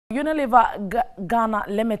Unilever Ghana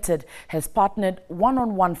Limited has partnered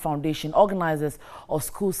one-on-one foundation organizers of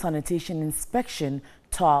school sanitation inspection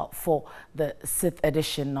tour for the 6th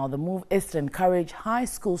edition. Now, the move is to encourage high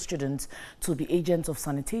school students to be agents of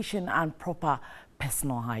sanitation and proper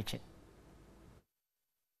personal hygiene.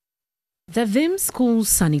 The VIM School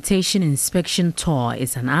Sanitation Inspection Tour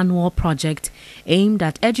is an annual project aimed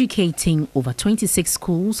at educating over 26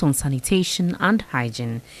 schools on sanitation and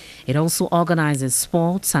hygiene. It also organizes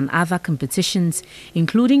sports and other competitions,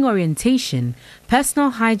 including orientation,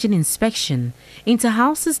 personal hygiene inspection,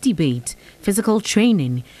 inter-houses debate, physical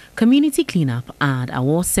training, community cleanup, and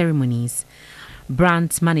award ceremonies.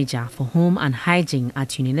 Brand manager for home and hygiene at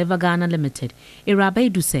Unilever Ghana Limited,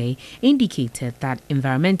 Irabe Duse, indicated that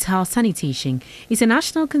environmental sanitation is a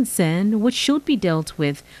national concern which should be dealt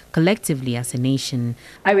with collectively as a nation.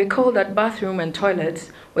 I recall that bathroom and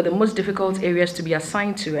toilets were the most difficult areas to be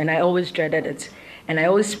assigned to, and I always dreaded it. And I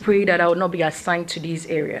always prayed that I would not be assigned to these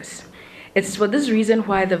areas. It's for this reason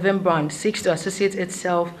why the VIM brand seeks to associate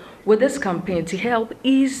itself with this campaign to help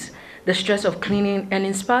ease the stress of cleaning and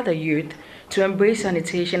inspire the youth to embrace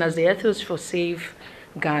sanitation as the ethos for safe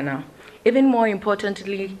Ghana. Even more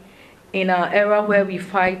importantly, in our era where we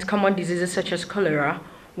fight common diseases such as cholera,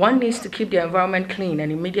 one needs to keep the environment clean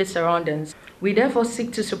and immediate surroundings. We therefore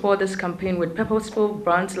seek to support this campaign with purposeful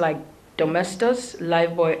brands like Domestos,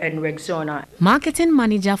 Lifebuoy, and Rexona. Marketing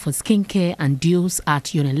manager for skincare and deals at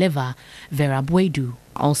Unilever, Vera Buedu,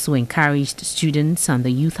 also encouraged students and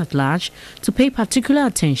the youth at large to pay particular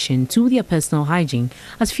attention to their personal hygiene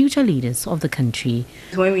as future leaders of the country.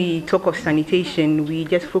 When we talk of sanitation, we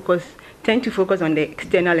just tend to focus on the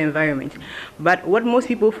external environment. But what most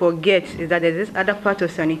people forget is that there's this other part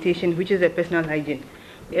of sanitation, which is the personal hygiene.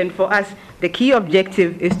 And for us, the key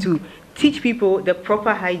objective is to teach people the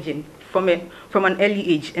proper hygiene from an early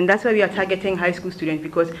age, and that's why we are targeting high school students,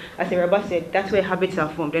 because as Rabba said, that's where habits are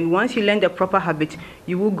formed, and once you learn the proper habit,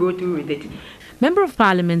 you will go through with it. Member of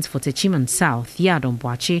Parliament for Techiman South, Yadon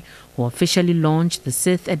Boache, who officially launched the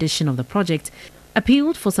 6th edition of the project,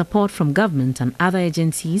 appealed for support from government and other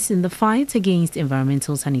agencies in the fight against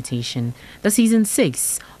environmental sanitation. The season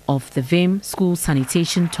 6 of the VIM School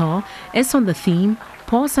Sanitation Tour is on the theme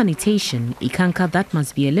Poor Sanitation, a canker that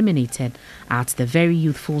must be eliminated at the very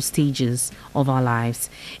youthful stages of our lives.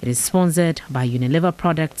 It is sponsored by Unilever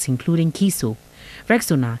products including Key Soap,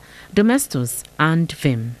 Rexona, Domestos and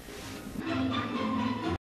VIM.